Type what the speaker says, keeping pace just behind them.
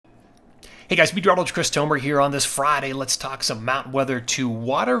Hey guys, Meteorologist Chris Tomer here on this Friday. Let's talk some mountain weather to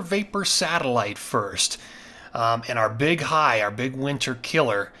water vapor satellite first. And our big high, our big winter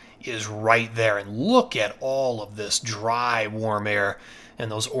killer is right there. And look at all of this dry, warm air and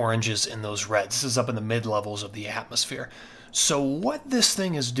those oranges and those reds. This is up in the mid-levels of the atmosphere. So what this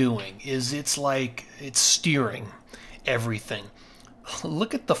thing is doing is it's steering everything.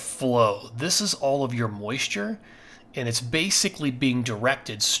 Look at the flow. This is all of your moisture, and it's basically being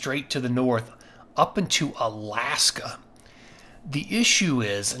directed straight to the north up into Alaska. The issue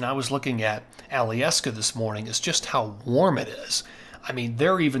is, and I was looking at Alaska this morning, is just how warm it is. I mean,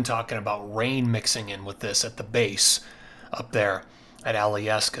 they're even talking about rain mixing in with this at the base up there at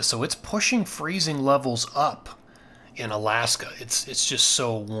Alaska. So it's pushing freezing levels up in Alaska. It's just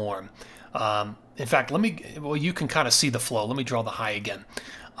so warm. In fact, you can kind of see the flow. Let me draw the high again.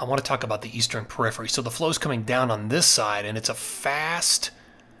 I want to talk about the eastern periphery. So the flow's coming down on this side, and it's a fast,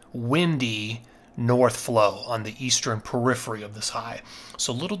 windy north flow on the eastern periphery of this high.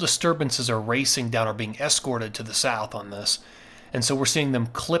 So little disturbances are racing down or being escorted to the south on this. And so we're seeing them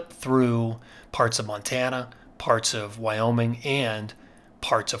clip through parts of Montana, parts of Wyoming, and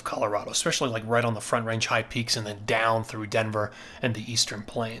parts of Colorado, especially like right on the Front Range high peaks and then down through Denver and the eastern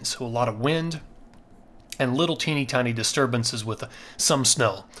plains. So a lot of wind and little teeny tiny disturbances with some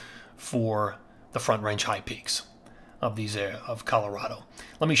snow for the Front Range high peaks of of Colorado.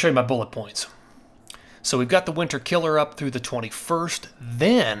 Let me show you my bullet points. So we've got the winter killer up through the 21st.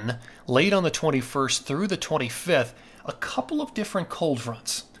 Then, late on the 21st through the 25th, a couple of different cold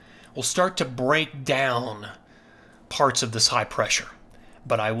fronts will start to break down parts of this high pressure.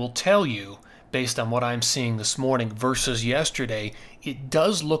 But I will tell you, based on what I'm seeing this morning versus yesterday, it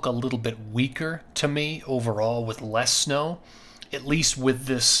does look a little bit weaker to me overall with less snow, at least with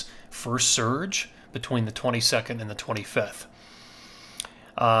this first surge between the 22nd and the 25th.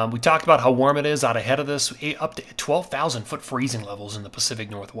 We talked about how warm it is out ahead of this, up to 12,000 foot freezing levels in the Pacific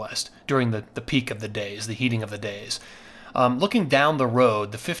Northwest during the peak of the days, the heating of the days. Looking down the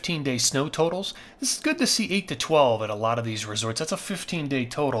road, the 15-day snow totals, this is good to see 8 to 12 at a lot of these resorts. That's a 15-day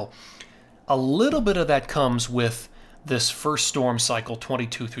total. A little bit of that comes with this first storm cycle,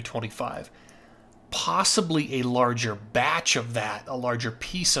 22 through 25. Possibly a larger batch of that, a larger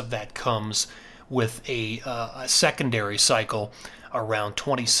piece of that comes with a secondary cycle around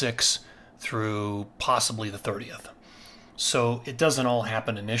 26 through possibly the 30th. So it doesn't all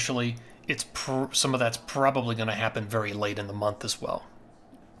happen initially. Some of that's probably going to happen very late in the month as well.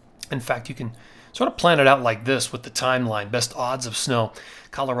 In fact, you can sort of plan it out like this with the timeline. Best odds of snow: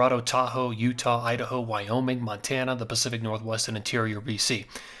 Colorado, Tahoe, Utah, Idaho, Wyoming, Montana, the Pacific Northwest, and interior BC.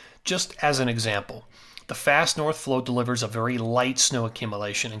 Just as an example, the fast north flow delivers a very light snow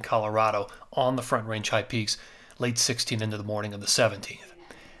accumulation in Colorado on the Front Range high peaks, late 16th into the morning of the 17th.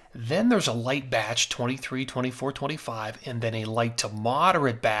 Then there's a light batch, 23, 24, 25, and then a light to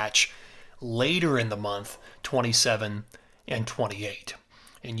moderate batch later in the month, 27 and 28.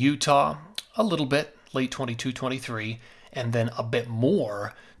 In Utah, a little bit, late 22, 23, and then a bit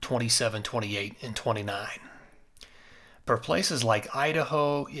more, 27, 28, and 29. For places like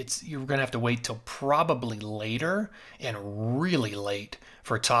Idaho, you're going to have to wait till probably later and really late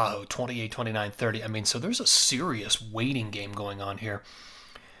for Tahoe, 28, 29, 30. I mean, so there's a serious waiting game going on here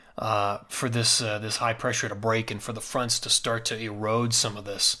for this high pressure to break and for the fronts to start to erode some of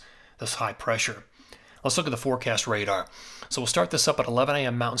this high pressure. Let's look at the forecast radar. So we'll start this up at 11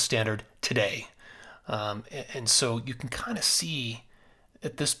 a.m. Mountain Standard today. And so you can kind of see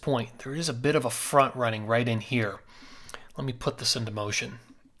at this point there is a bit of a front running right in here. Let me put this into motion.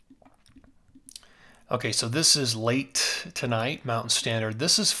 Okay, so this is late tonight, Mountain Standard.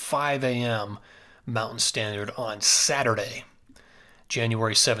 This is 5 a.m. Mountain Standard on Saturday,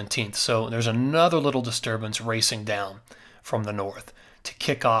 January 17th. So there's another little disturbance racing down from the north to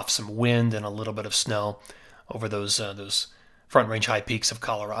kick off some wind and a little bit of snow over those Front Range high peaks of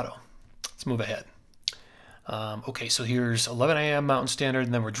Colorado. Let's move ahead. Okay, so here's 11 a.m. Mountain Standard,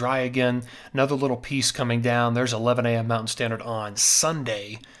 and then we're dry again. Another little piece coming down. There's 11 a.m. Mountain Standard on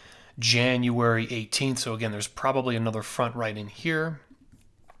Sunday, January 18th. So again, there's probably another front right in here.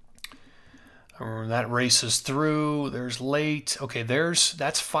 That races through. There's late. Okay,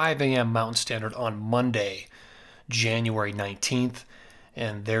 that's 5 a.m. Mountain Standard on Monday, January 19th.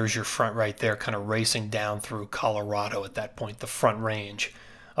 And there's your front right there, kind of racing down through Colorado at that point, the Front Range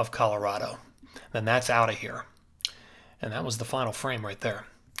of Colorado. Then that's out of here. And that was the final frame right there.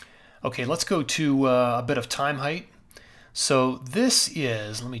 Okay, let's go to a bit of time height. So this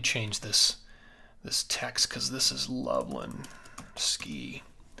is, let me change this text because this is Loveland Ski.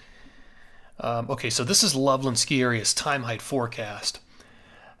 Okay, so this is Loveland Ski Area's time height forecast.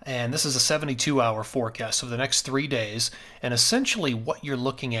 And this is a 72-hour forecast, so the next 3 days. And essentially what you're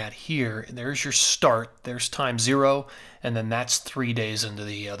looking at here, there's your start, there's time 0, and then that's 3 days into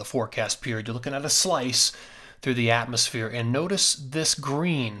the forecast period. You're looking at a slice through the atmosphere, and notice this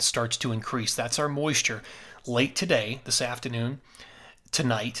green starts to increase. That's our moisture late today, this afternoon,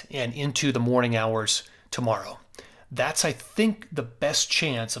 tonight, and into the morning hours tomorrow. That's, I think, the best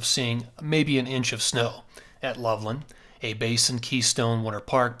chance of seeing maybe an inch of snow at Loveland, A Basin, Keystone, Winter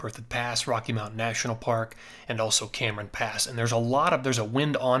Park, Berthoud Pass, Rocky Mountain National Park, and also Cameron Pass. And there's a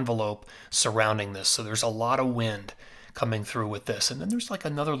wind envelope surrounding this, so there's a lot of wind coming through with this. And then there's like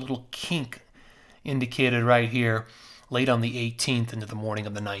another little kink indicated right here late on the 18th into the morning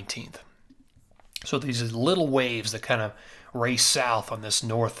of the 19th. So these are little waves that kind of race south on this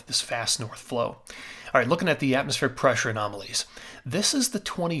fast north flow. All right, looking at the atmospheric pressure anomalies. This is the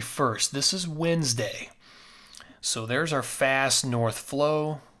 21st. This is Wednesday. So there's our fast north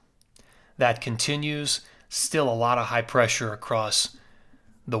flow. That continues. Still a lot of high pressure across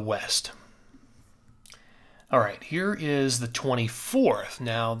the west. All right, here is the 24th.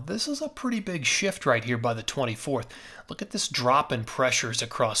 Now, this is a pretty big shift right here by the 24th. Look at this drop in pressures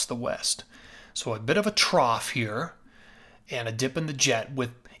across the west. So a bit of a trough here and a dip in the jet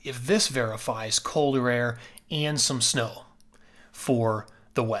with, if this verifies, colder air and some snow for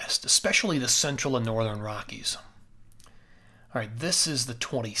the west, especially the Central and Northern Rockies. All right, this is the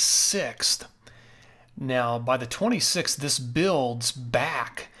 26th. Now, by the 26th, this builds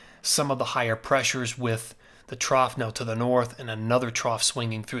back some of the higher pressures with the trough now to the north and another trough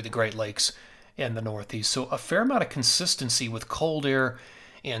swinging through the Great Lakes and the Northeast. So a fair amount of consistency with cold air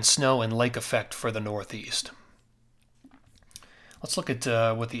and snow and lake effect for the Northeast. Let's look at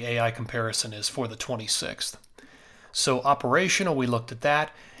what the AI comparison is for the 26th. So operational, we looked at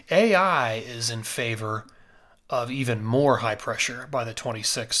that. AI is in favor of even more high pressure by the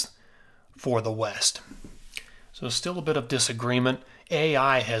 26th for the west. So still a bit of disagreement.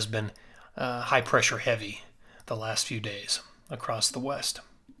 AI has been high pressure heavy the last few days across the west.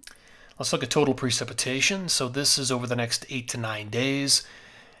 Let's look at total precipitation. So this is over the next 8 to 9 days,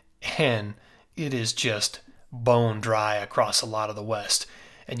 and it is just bone dry across a lot of the west.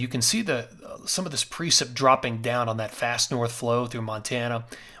 And you can see some of this precip dropping down on that fast north flow through Montana,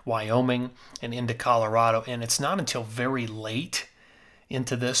 Wyoming, and into Colorado. And it's not until very late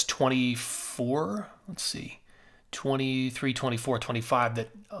into this 23, 24, 25 that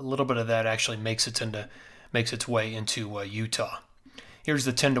a little bit of that actually makes its way into Utah. Here's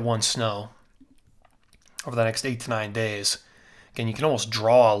the 10-to-1 snow over the next 8 to 9 days. Again, you can almost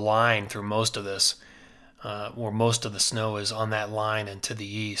draw a line through most of this, where most of the snow is on that line and to the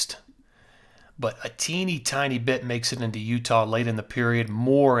east. But a teeny tiny bit makes it into Utah late in the period,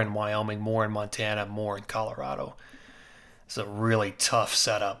 more in Wyoming, more in Montana, more in Colorado. It's a really tough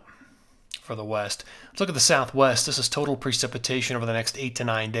setup for the west. Let's look at the southwest. This is total precipitation over the next 8 to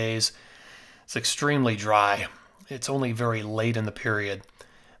 9 days. It's extremely dry. It's only very late in the period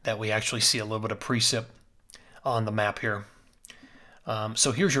that we actually see a little bit of precip on the map here.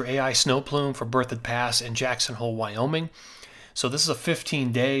 So here's your AI snow plume for Berthoud Pass and Jackson Hole, Wyoming. So this is a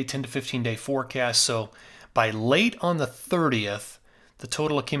 10 to 15 day forecast. So by late on the 30th, the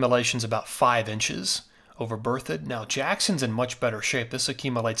total accumulation is about 5 inches over Berthoud. Now Jackson's in much better shape. This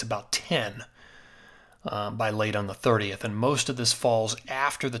accumulates about 10 by late on the 30th. And most of this falls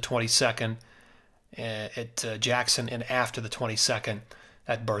after the 22nd at Jackson and after the 22nd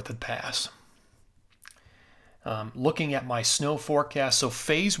at Berthoud Pass. Looking at my snow forecast, so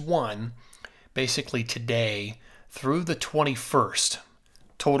phase 1, basically today through the 21st,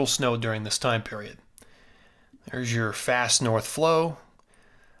 total snow during this time period. There's your fast north flow,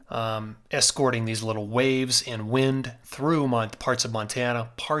 escorting these little waves and wind through parts of Montana,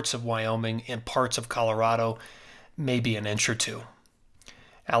 parts of Wyoming, and parts of Colorado, maybe an inch or 2.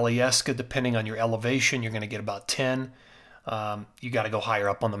 Alyeska, depending on your elevation, you're going to get about 10. You got to go higher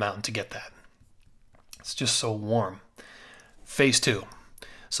up on the mountain to get that. It's just so warm. Phase 2.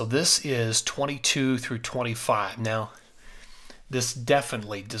 So this is 22 through 25. Now, this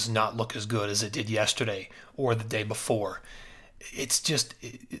definitely does not look as good as it did yesterday or the day before. It's just,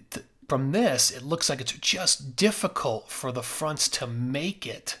 from this, it looks like it's just difficult for the fronts to make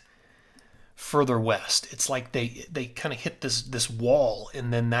it further west. It's like they kind of hit this wall,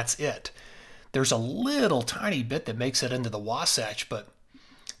 and then that's it. There's a little tiny bit that makes it into the Wasatch, but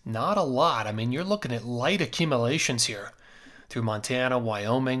not a lot. I mean, you're looking at light accumulations here through Montana,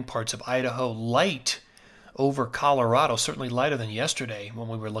 Wyoming, parts of Idaho, light over Colorado, certainly lighter than yesterday when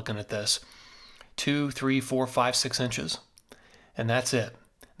we were looking at this. 2, 3, 4, 5, 6 inches, and that's it.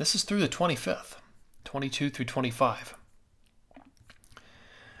 This is through the 25th, 22 through 25.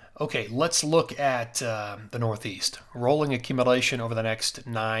 Okay, let's look at the Northeast. Rolling accumulation over the next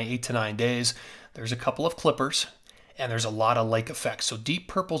 8 to 9 days. There's a couple of clippers, and there's a lot of lake effects. So deep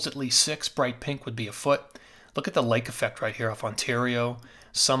purple's at least 6, bright pink would be a foot. Look at the lake effect right here off Ontario,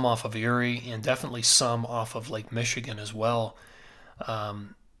 some off of Erie, and definitely some off of Lake Michigan as well.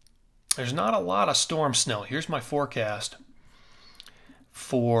 There's not a lot of storm snow. Here's my forecast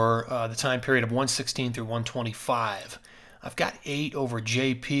for the time period of 116 through 125. I've got 8 over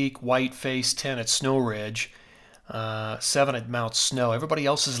Jay Peak, Whiteface, 10 at Snow Ridge, 7 at Mount Snow. Everybody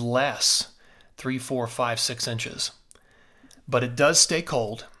else is less, 3, 4, 5, 6 inches. But it does stay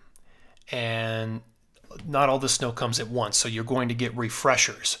cold, and not all the snow comes at once, so you're going to get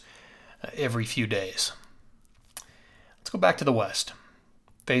refreshers every few days. Let's go back to the west.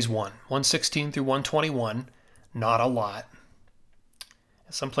 Phase 1, 116 through 121, not a lot.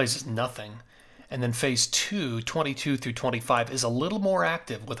 Some places nothing. And then phase 2, 22 through 25, is a little more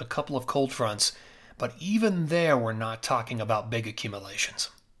active with a couple of cold fronts. But even there, we're not talking about big accumulations.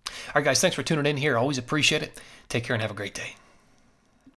 All right, guys, thanks for tuning in here. Always appreciate it. Take care and have a great day.